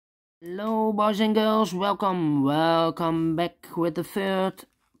Hello boys and girls, welcome back with the third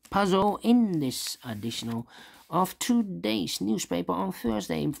puzzle in this edition of today's newspaper on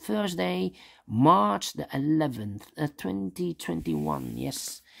Thursday, March the 11th, 2021.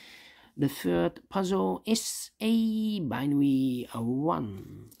 Yes, the third puzzle is a binary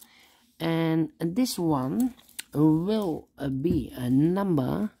 1, and this one will be a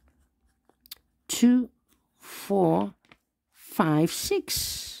number 2, 4, 5,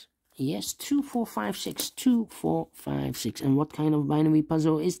 6. Yes, 2, 4, 5, 6, 2, 4, 5, 6. And what kind of binary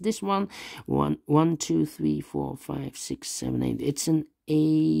puzzle is this one? 1, 2, 3, 4, 5, 6, 7, 8. It's an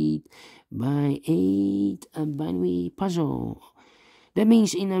 8 by 8 binary puzzle. That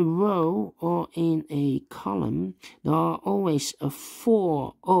means in a row or in a column, there are always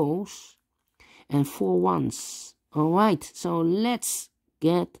 4 O's and 4 1's. Alright, so let's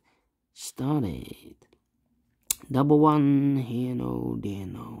get started. Double 1, here no, there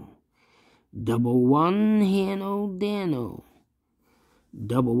no. Double 1, here no, there no.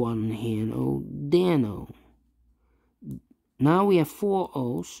 Double 1, here no, there no. Now we have 4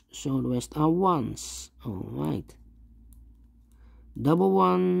 O's, so the rest are 1's. Alright. Double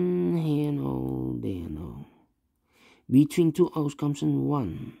 1, here no, there no. Between 2 O's comes an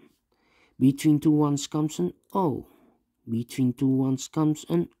 1. Between 2 1's comes an O. Between 2 1's comes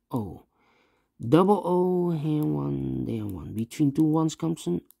an O. Double O, here 1, there 1. Between 2 1's comes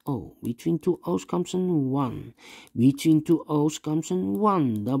an O. Between 2 O's comes an 1. Between 2 O's comes an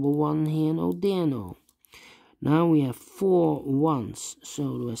 1. Double 1, here no, there no. Now we have 4 1's,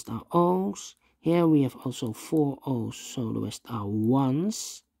 so the rest are O's. Here we have also 4 O's, so the rest are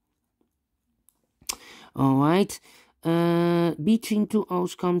 1's. Alright. Between 2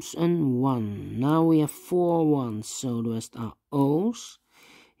 O's comes an 1. Now we have 4 1's, so the rest are O's.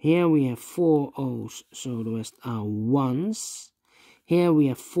 Here we have 4 O's, so the rest are 1's. Here we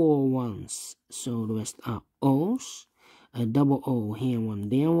have 4 1's, so the rest are O's. A double O, here 1,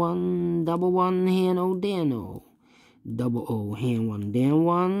 there 1. Double 1, here no, there no. Double O, here 1, there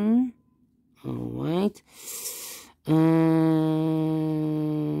 1. Alright.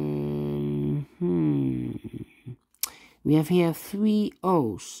 We have here 3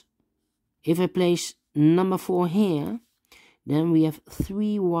 O's. If I place number 4 here, then we have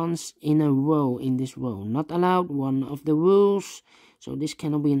 3 1's in a row in this row. Not allowed, one of the rules. So this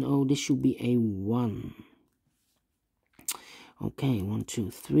cannot be an O, this should be a 1. Okay, 1,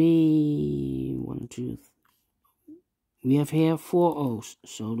 2, 3. 1, 2, 3. We have here 4 O's,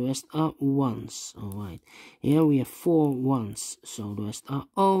 so the rest are 1's. Alright. Here we have 4 1's, so the rest are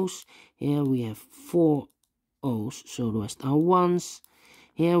O's. Here we have 4 O's, so the rest are 1's.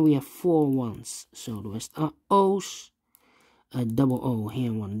 Here we have 4 1's, so the rest are O's. A double O,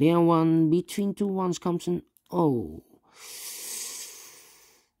 here 1, there 1. Between 2 1's comes an O.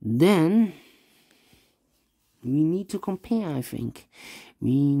 Then we need to compare, I think.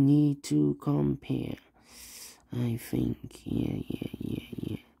 We need to compare. I think.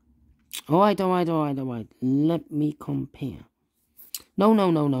 Yeah. Alright. Let me compare.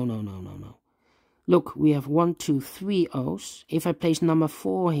 No. Look, we have 1, 2, 3 O's. If I place number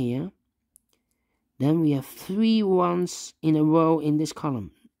 4 here, then we have 3 1's in a row in this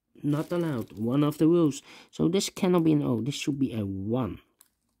column. Not allowed. One of the rules. So this cannot be an O. This should be a 1.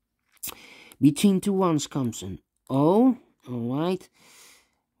 Between 2 1's comes an O. Alright.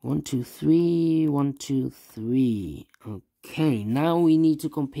 1, 2, 3. 1, 2, 3. Okay. Now we need to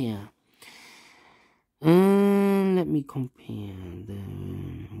compare. Let me compare. The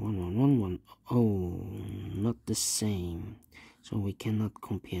 1. Oh, not the same. So we cannot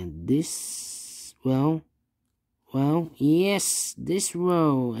compare this. Well, yes, this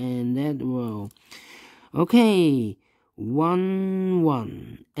row and that row. Okay, 1,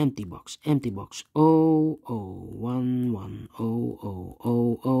 1, empty box, O, 1, 1,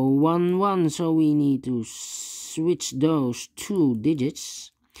 O, 1, 1. So we need to switch those 2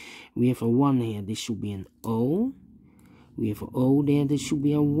 digits. We have a 1 here, this should be an O. We have an O there, this should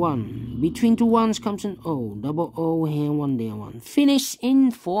be a 1. Between 2 1's comes an O. Double O, here 1, there 1. Finish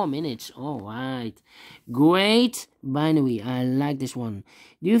in 4 minutes. Alright. Great binary. I like this one.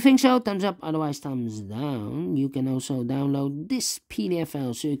 Do you think so? Thumbs up, otherwise thumbs down. You can also download this PDF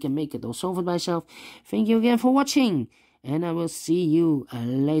file so you can make it or solve it by yourself. Thank you again for watching. And I will see you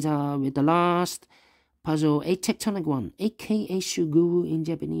later with the last puzzle, a tectonic one, aka Suguru in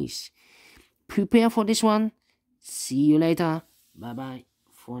Japanese. Prepare for this one. See you later. Bye bye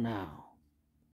for now.